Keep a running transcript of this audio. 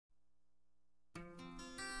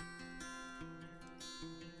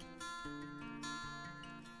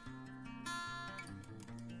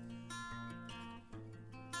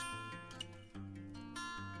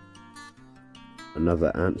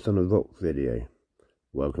Another Ants on a Rock video.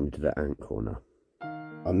 Welcome to the Ant Corner.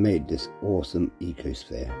 I made this awesome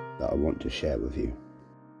ecosphere that I want to share with you.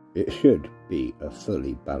 It should be a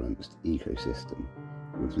fully balanced ecosystem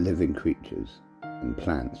with living creatures and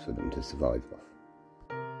plants for them to survive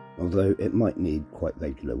off. Although it might need quite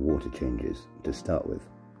regular water changes to start with.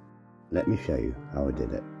 Let me show you how I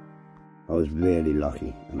did it. I was really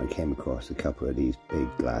lucky and I came across a couple of these big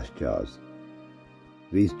glass jars.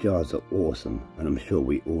 These jars are awesome, and I'm sure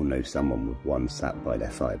we all know someone with one sat by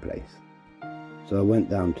their fireplace. So I went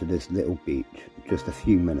down to this little beach just a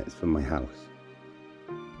few minutes from my house.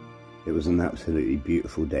 It was an absolutely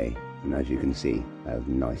beautiful day, and as you can see, I have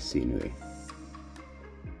nice scenery.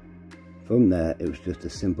 From there, it was just a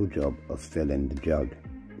simple job of filling the jug.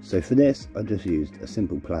 So for this, I just used a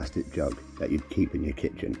simple plastic jug that you'd keep in your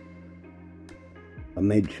kitchen. I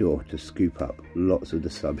made sure to scoop up lots of the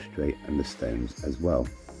substrate and the stones as well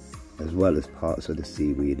as parts of the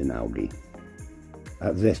seaweed and algae.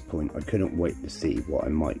 At this point I couldn't wait to see what I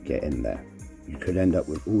might get in there. You could end up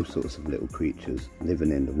with all sorts of little creatures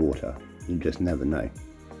living in the water, you just never know.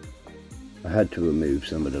 I had to remove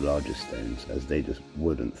some of the larger stones as they just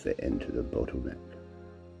wouldn't fit into the bottleneck.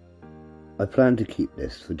 I plan to keep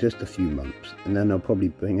this for just a few months and then I'll probably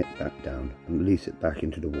bring it back down and release it back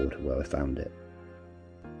into the water where I found it.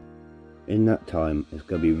 In that time, it's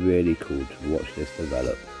going to be really cool to watch this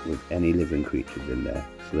develop with any living creatures in there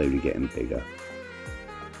slowly getting bigger.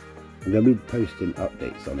 I'm going to be posting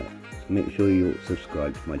updates on it, so make sure you're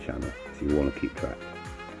subscribed to my channel if you want to keep track.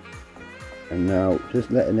 And now,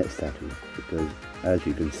 just letting it settle, because as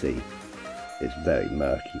you can see, it's very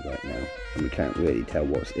murky right now, and we can't really tell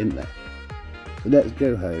what's in there. So let's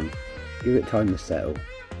go home, give it time to settle,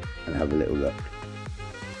 and have a little look.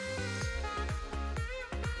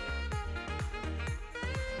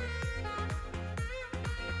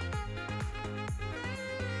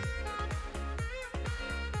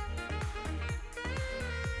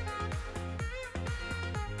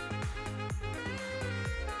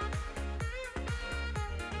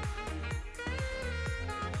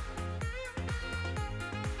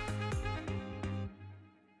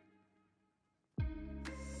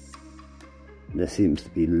 There seems to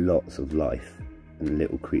be lots of life and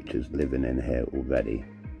little creatures living in here already.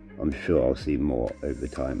 I'm sure I'll see more over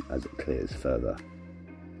time as it clears further.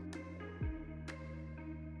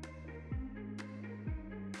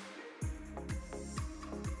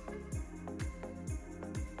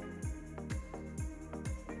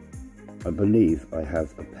 I believe I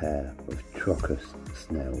have a pair of Trochus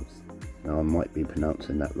snails. Now I might be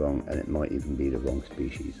pronouncing that wrong and it might even be the wrong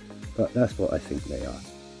species, but that's what I think they are.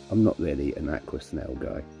 I'm not really an aqua snail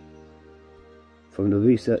guy. From the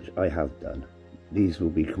research I have done, these will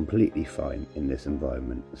be completely fine in this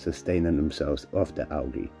environment, sustaining themselves off the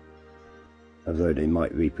algae, although they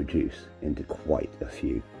might reproduce into quite a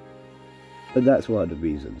few. But that's one of the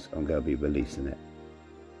reasons I'm going to be releasing it.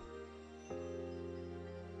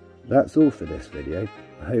 That's all for this video.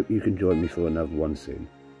 I hope you can join me for another one soon.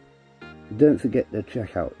 Don't forget to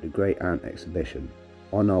check out the Great Ant exhibition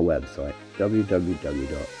on our website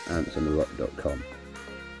www.antsontherock.com.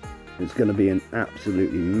 It's going to be an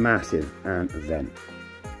absolutely massive ant event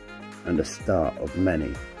and the start of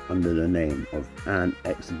many under the name of Ant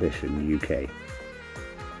Exhibition UK.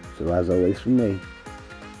 So as always from me,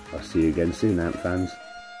 I'll see you again soon, ant fans.